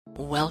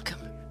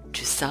Welcome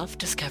to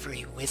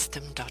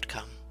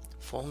selfdiscoverywisdom.com,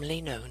 formerly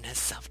known as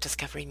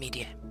Self-Discovery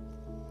Media.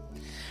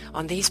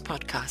 On these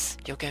podcasts,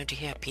 you're going to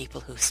hear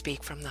people who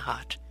speak from the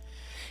heart.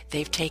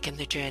 They've taken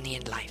the journey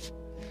in life.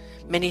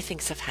 Many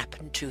things have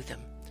happened to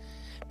them,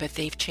 but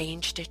they've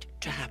changed it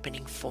to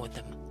happening for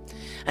them.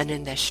 And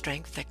in their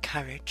strength, their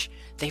courage,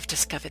 they've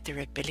discovered their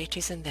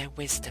abilities and their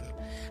wisdom,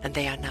 and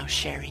they are now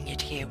sharing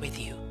it here with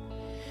you.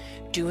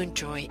 Do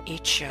enjoy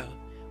each show.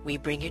 We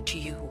bring it to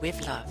you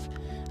with love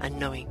and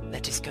knowing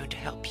that it's going to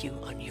help you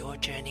on your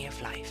journey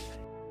of life.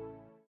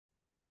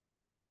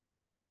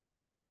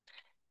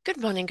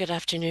 Good morning, good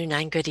afternoon,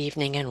 and good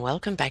evening, and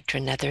welcome back to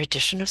another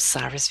edition of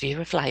Sarah's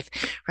View of Life,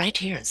 right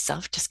here on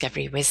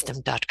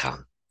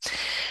selfdiscoverywisdom.com.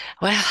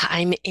 Well,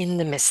 I'm in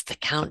the midst. The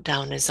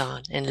countdown is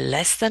on. In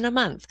less than a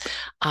month,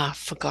 our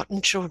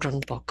Forgotten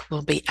Children book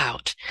will be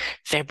out.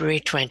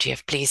 February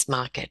 20th, please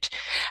mark it.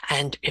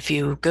 And if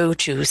you go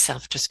to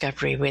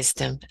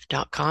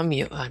selfdiscoverywisdom.com,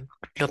 you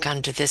look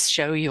under this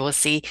show, you will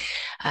see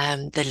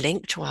the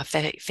link to our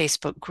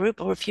Facebook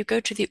group. Or if you go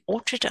to the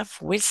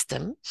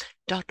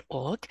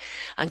orchardofwisdom.org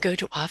and go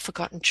to our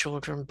Forgotten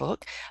Children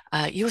book,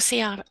 you'll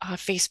see our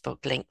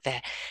Facebook link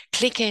there.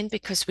 Click in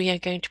because we are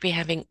going to be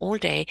having all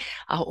day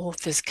our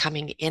authors coming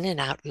in and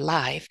out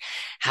live,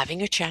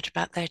 having a chat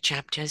about their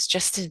chapters,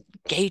 just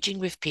engaging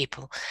with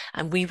people.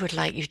 And we would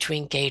like you to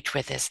engage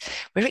with us.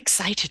 We're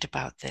excited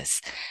about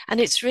this.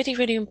 And it's really,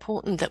 really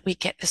important that we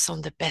get this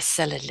on the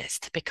bestseller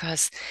list,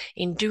 because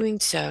in doing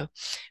so,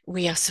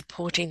 we are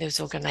supporting those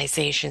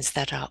organizations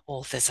that our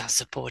authors are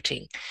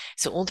supporting.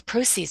 So all the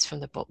proceeds from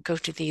the book go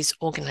to these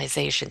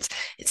organizations.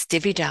 It's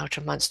divvied out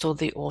amongst all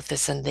the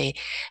authors and the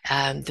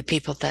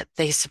people that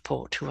they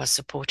support, who are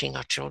supporting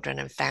our children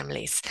and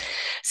families.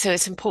 So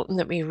it's important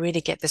that we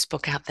really get this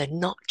book out there,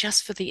 not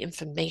just for the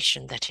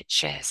information that it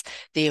shares,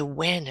 the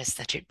awareness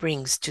that it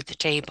brings to the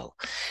table,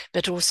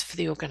 but also for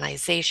the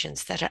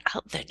organizations that are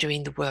out there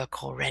doing the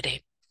work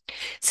already.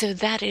 So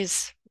that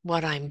is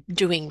what I'm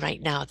doing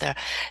right now, the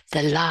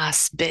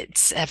last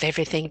bits of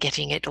everything,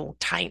 getting it all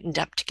tightened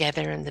up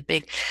together, and the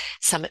big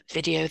summit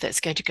video that's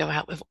going to go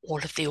out with all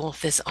of the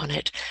authors on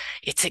it.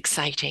 It's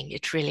exciting.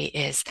 It really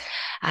is.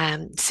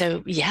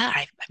 So yeah,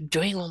 I'm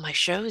doing all my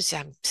shows.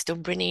 I'm still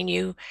bringing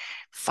you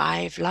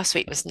 5. Last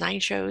week was 9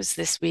 shows.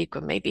 This week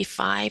or maybe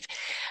 5.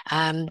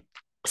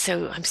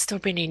 So I'm still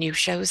bringing new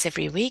shows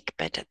every week,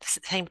 but at the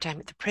same time,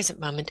 at the present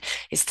moment,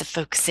 is to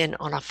focus in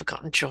on our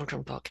Forgotten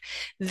Children book.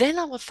 Then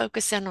I will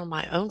focus in on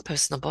my own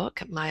personal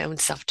book, my own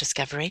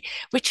self-discovery,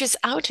 which is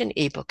out in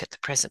ebook at the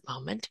present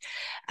moment.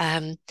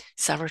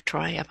 Sarah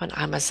Troy up on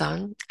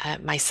Amazon,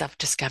 my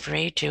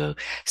self-discovery to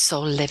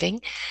soul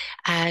living.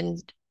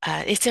 And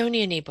it's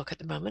only an ebook at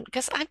the moment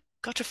because I've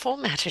got to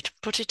format it,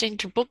 put it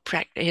into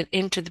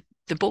into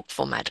the book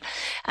format,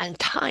 and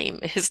time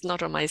is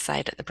not on my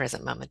side at the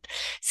present moment.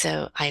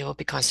 So I will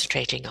be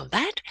concentrating on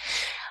that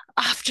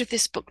after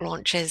this book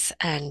launches,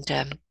 and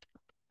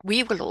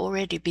we will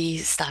already be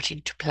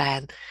starting to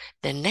plan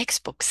the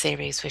next book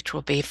series, which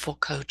will be for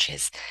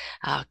coaches.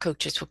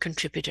 Coaches will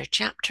contribute a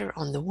chapter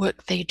on the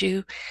work they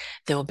do.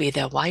 There will be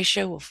their why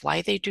show of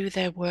why they do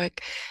their work,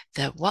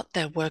 what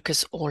their work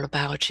is all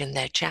about in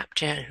their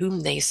chapter, whom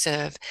they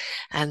serve,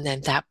 and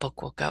then that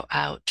book will go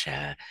out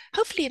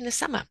hopefully in the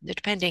summer,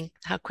 depending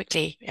how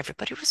quickly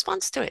everybody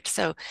responds to it.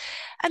 So,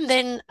 and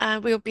then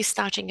we'll be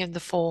starting in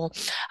the fall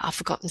our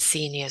Forgotten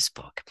Seniors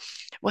book.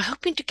 We're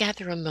hoping to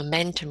gather a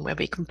momentum where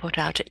we can put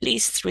out at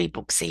least 3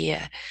 books a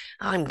year.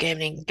 I'm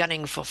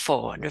gunning for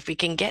 4. And if we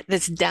can get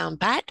this down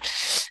pat,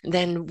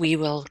 then we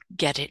will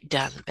get it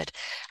done. But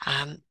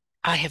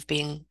I have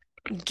been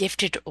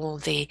gifted all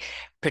the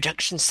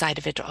production side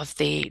of it, of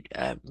the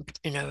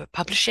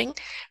publishing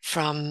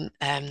from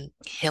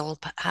Hill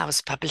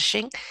House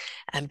Publishing,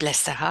 and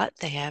bless their heart,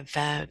 they have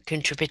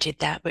contributed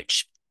that,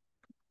 which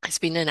has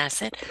been an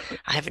asset.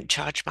 I haven't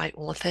charged my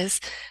authors.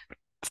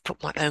 I've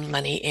put my own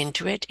money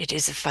into it. It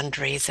is a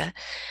fundraiser.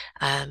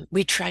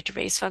 We tried to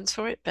raise funds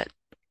for it, but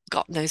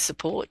got no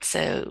support.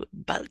 So,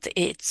 but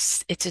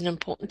it's an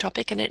important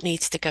topic and it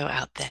needs to go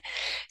out there.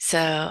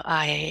 So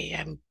I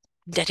am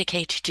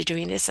dedicated to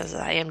doing this, as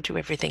I am to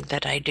everything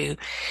that I do.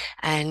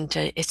 And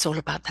it's all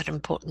about that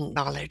important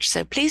knowledge.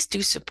 So please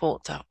do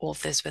support the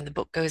authors when the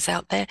book goes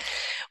out there.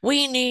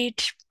 We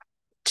need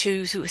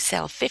to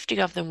sell 50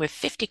 of them with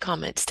 50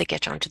 comments to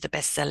get onto the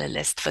bestseller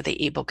list for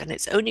the ebook, and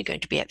it's only going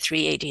to be at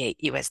 $388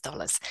 US.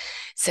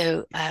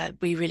 So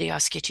we really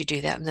ask you to do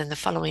that, and then the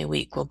following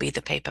week will be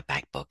the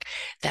paperback book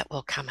that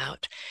will come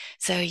out.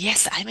 So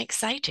yes, I'm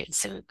excited.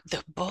 So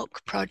the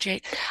book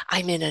project,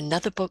 I'm in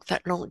another book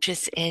that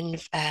launches in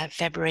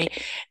February,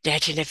 Dare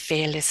to Live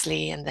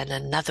Fearlessly, and then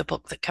another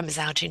book that comes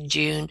out in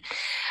June,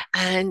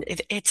 and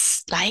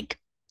it's like,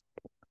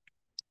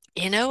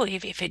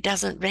 if it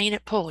doesn't rain,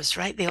 it pours,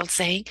 right? The old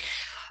saying.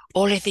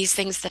 All of these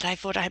things that I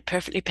thought I had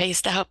perfectly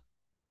paced out,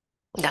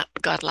 now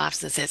God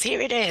laughs and says, here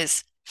it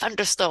is,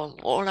 thunderstorm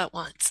all at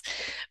once.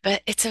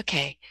 But it's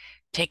okay.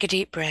 Take a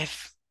deep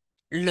breath,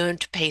 learn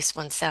to pace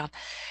oneself.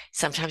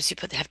 Sometimes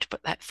have to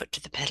put that foot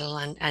to the pedal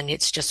and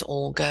it's just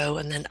all go.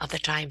 And then other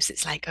times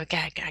it's like,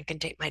 okay, I can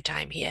take my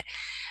time here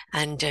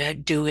and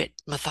do it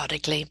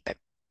methodically. But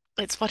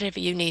it's whatever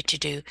you need to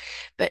do.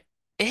 But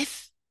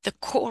if the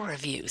core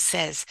of you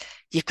says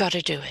you've got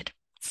to do it,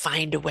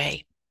 find a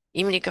way.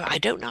 Even you go, I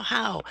don't know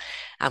how,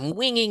 I'm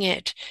winging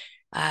it.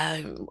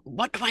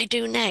 What do I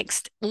do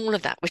next? All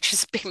of that, which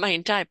has been my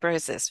entire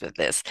process with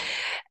this.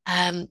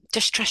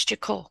 Just trust your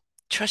core,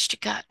 trust your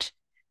gut.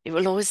 It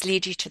will always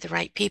lead you to the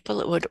right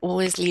people. It would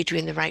always lead you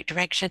in the right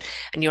direction.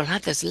 And you'll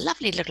have those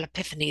lovely little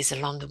epiphanies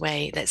along the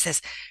way that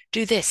says,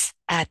 do this,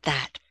 add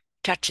that,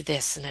 touch of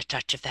this and a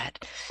touch of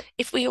that.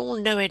 If we all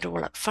know it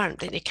all up front,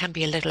 then it can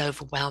be a little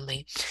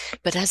overwhelming.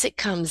 But as it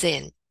comes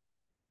in,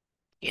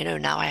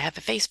 now I have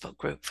a Facebook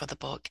group for the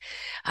book.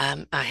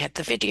 I had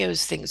the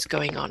videos things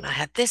going on. I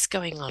had this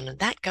going on and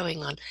that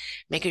going on,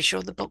 making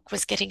sure the book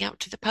was getting out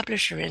to the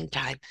publisher in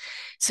time.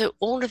 So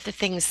all of the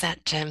things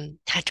that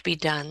had to be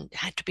done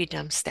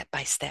step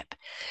by step.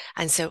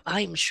 And so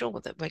I'm sure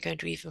that we're going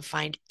to even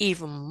find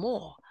even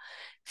more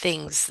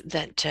things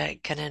that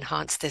can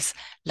enhance this,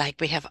 like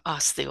we have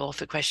asked the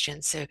author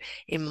questions. So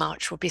in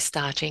March, we'll be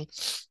starting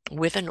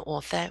with an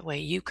author where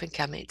you can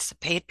come in. It's a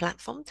paid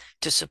platform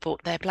to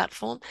support their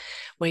platform,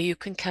 where you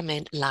can come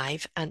in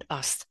live and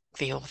ask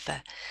the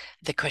author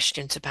the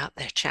questions about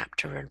their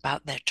chapter and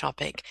about their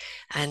topic.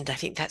 And I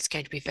think that's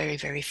going to be very,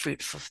 very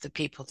fruitful for the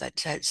people that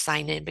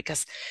sign in,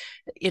 because,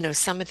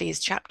 some of these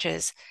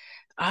chapters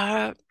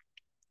are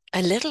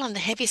a little on the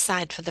heavy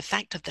side for the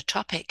fact of the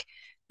topic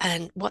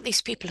and what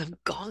these people have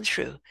gone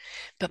through.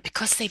 But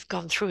because they've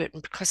gone through it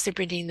and because they're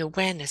bringing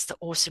awareness, they're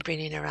also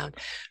bringing around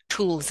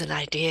tools and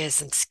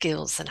ideas and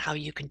skills and how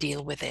you can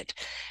deal with it.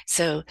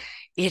 So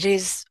it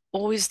is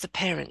always the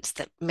parents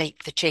that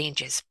make the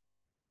changes.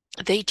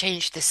 They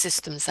change the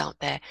systems out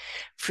there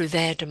through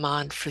their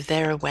demand, through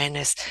their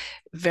awareness.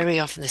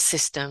 Very often the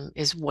system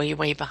is way,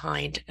 way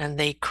behind, and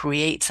they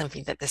create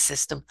something that the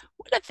system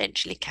will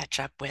eventually catch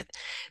up with.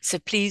 So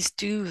please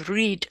do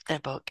read their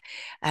book,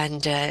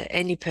 and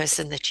any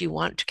person that you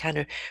want to kind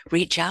of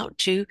reach out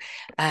to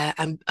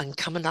and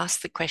come and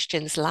ask the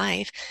questions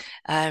live,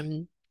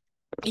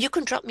 you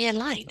can drop me a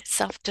line,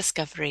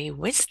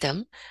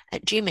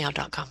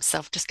 selfdiscoverywisdom@gmail.com,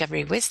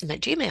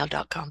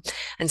 selfdiscoverywisdom@gmail.com,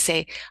 and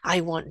say,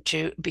 I want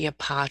to be a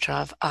part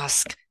of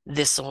Ask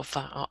This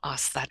Author or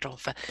Ask That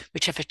Author,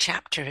 whichever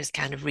chapter has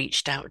kind of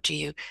reached out to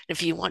you.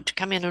 If you want to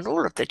come in on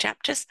all of the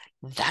chapters,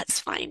 that's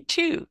fine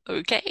too,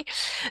 okay?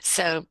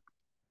 So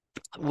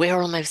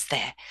we're almost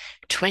there.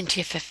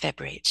 20th of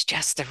February, it's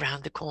just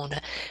around the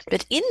corner.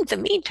 But in the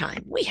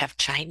meantime, we have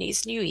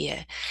Chinese New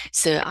Year.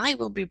 So I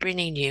will be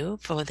bringing you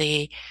for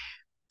the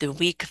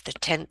week of the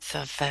 10th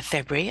of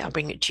February. I'll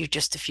bring it to you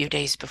just a few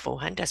days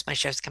beforehand, as my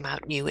shows come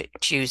out new at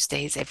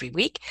Tuesdays every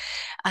week,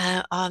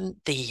 on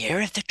the Year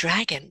of the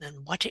Dragon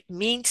and what it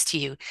means to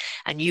you.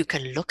 And you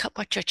can look up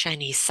what your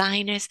Chinese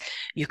sign is.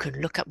 You can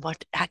look up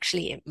what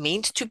actually it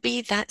means to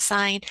be that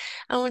sign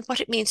and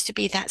what it means to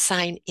be that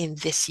sign in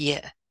this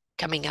year.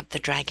 Coming up the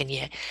dragon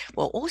year.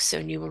 Well,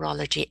 also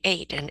numerology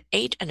 8 and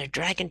a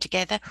dragon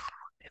together.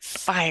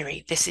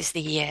 Fiery. This is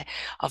the year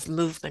of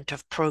movement,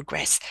 of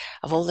progress,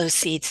 of all those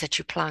seeds that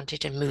you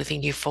planted and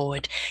moving you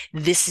forward.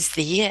 This is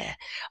the year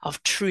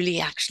of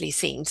truly actually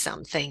seeing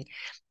something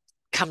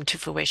come to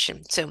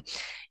fruition. So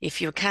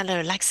if you're kind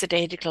of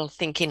lackadaisical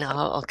thinking,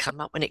 I'll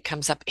come up when it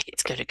comes up,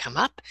 it's going to come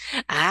up,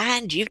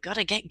 and you've got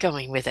to get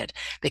going with it,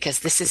 because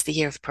this is the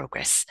year of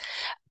progress,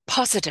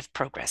 positive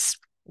progress.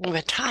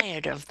 We're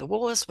tired of the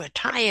wars. We're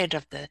tired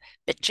of the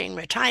bitching.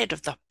 We're tired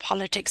of the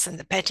politics and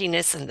the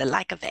pettiness and the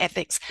lack of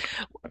ethics.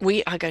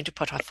 We are going to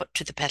put our foot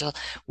to the pedal.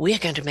 We're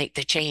going to make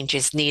the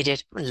changes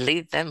needed and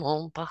leave them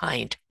all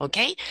behind.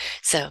 Okay?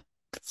 So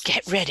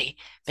get ready,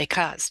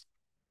 because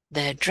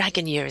the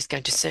dragon year is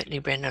going to certainly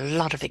bring a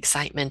lot of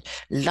excitement,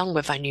 along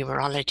with our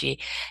numerology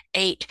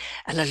 8,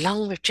 and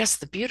along with just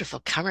the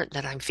beautiful current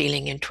that I'm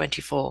feeling in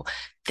 24.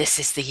 This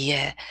is the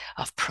year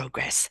of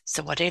progress.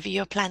 So whatever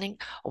you're planning,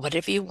 or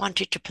whatever you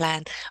wanted to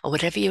plan, or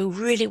whatever you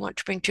really want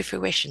to bring to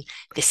fruition,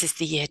 this is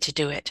the year to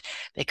do it,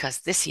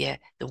 because this year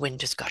the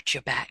wind has got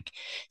your back.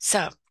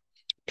 So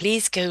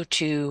please go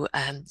to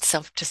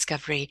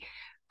self-discovery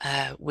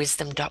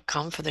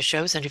wisdom.com for the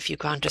shows. And if you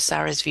go on to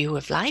Sarah's View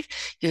of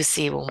Life, you'll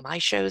see all my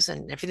shows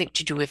and everything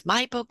to do with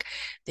my book,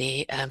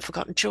 the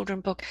Forgotten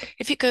Children book.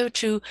 If you go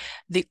to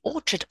the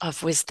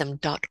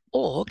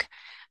orchardofwisdom.org,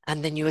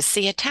 and then you will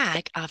see a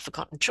tag, our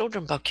Forgotten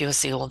Children book, you'll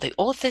see all the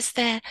authors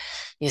there.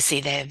 You'll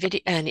see their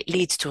video, and it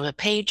leads to a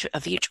page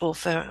of each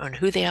author on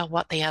who they are,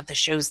 what they are, the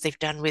shows they've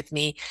done with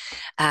me.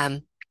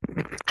 And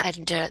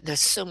there's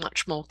so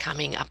much more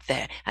coming up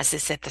there. As I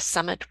said, the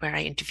summit where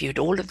I interviewed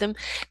all of them,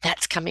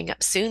 that's coming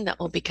up soon. That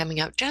will be coming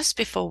out just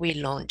before we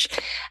launch.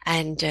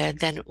 And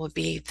then it will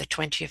be the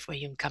 20th where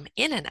you can come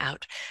in and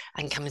out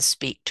and come and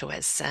speak to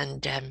us.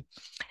 And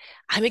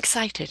I'm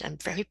excited. I'm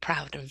very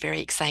proud. I'm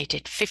very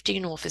excited.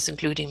 15 authors,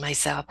 including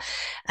myself.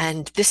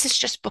 And this is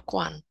just book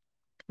 1.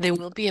 There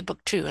will be a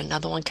book too,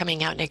 another one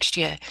coming out next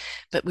year,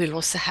 but we'll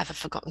also have a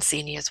Forgotten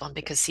Seniors one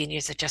because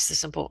seniors are just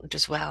as important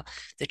as well.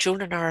 The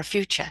children are our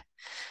future,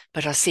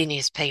 but our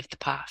seniors paved the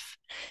path.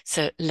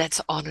 So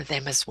let's honor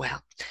them as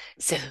well.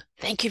 So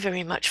thank you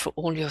very much for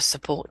all your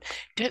support.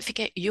 Don't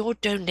forget your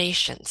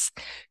donations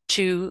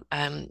to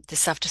the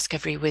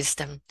Self-Discovery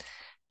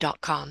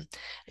Wisdom.com.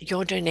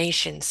 Your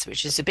donations,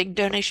 which is a big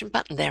donation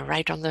button there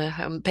right on the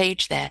home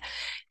page there,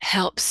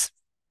 helps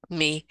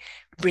me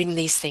bring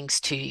these things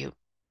to you.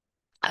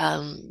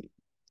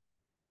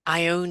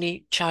 I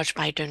only charge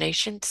by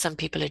donation. Some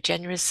people are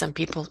generous, some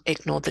people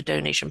ignore the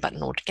donation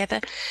button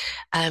altogether.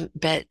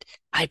 But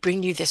I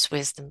bring you this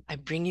wisdom, I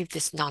bring you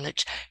this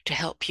knowledge to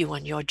help you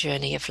on your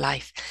journey of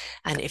life.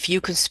 And if you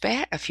can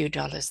spare a few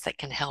dollars that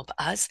can help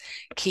us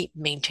keep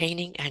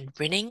maintaining and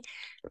winning,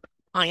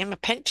 I am a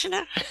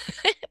pensioner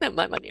and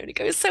my money only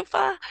goes so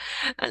far.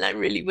 And I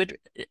really would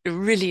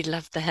really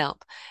love the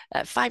help.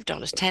 $5,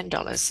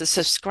 $10 to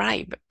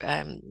subscribe,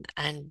 and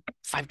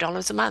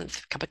 $5 a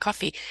month, a cup of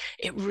coffee.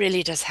 It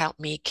really does help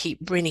me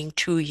keep bringing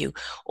to you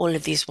all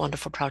of these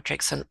wonderful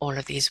projects and all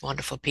of these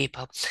wonderful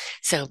people.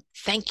 So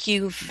thank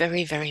you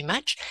very, very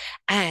much.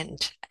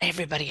 And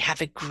everybody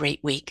have a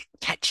great week.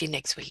 Catch you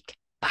next week.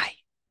 Bye.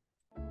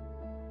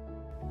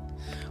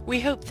 We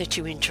hope that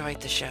you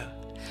enjoyed the show.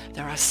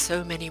 There are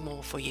so many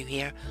more for you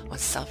here on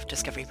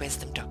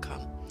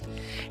selfdiscoverywisdom.com.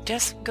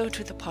 Just go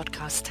to the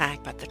podcast tag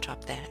at the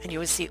top there and you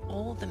will see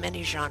all the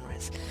many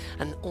genres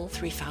and all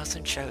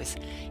 3,000 shows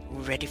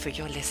ready for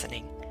your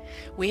listening.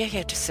 We are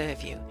here to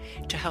serve you,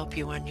 to help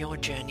you on your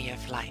journey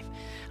of life,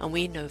 and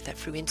we know that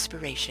through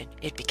inspiration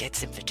it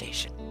begets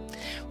invitation.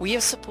 We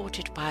are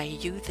supported by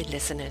you, the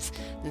listeners,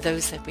 and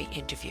those that we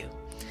interview.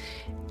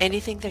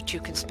 Anything that you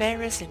can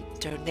spare us in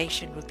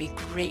donation would be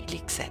greatly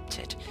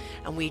accepted,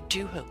 and we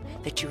do hope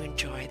that you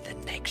enjoy the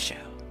next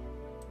show.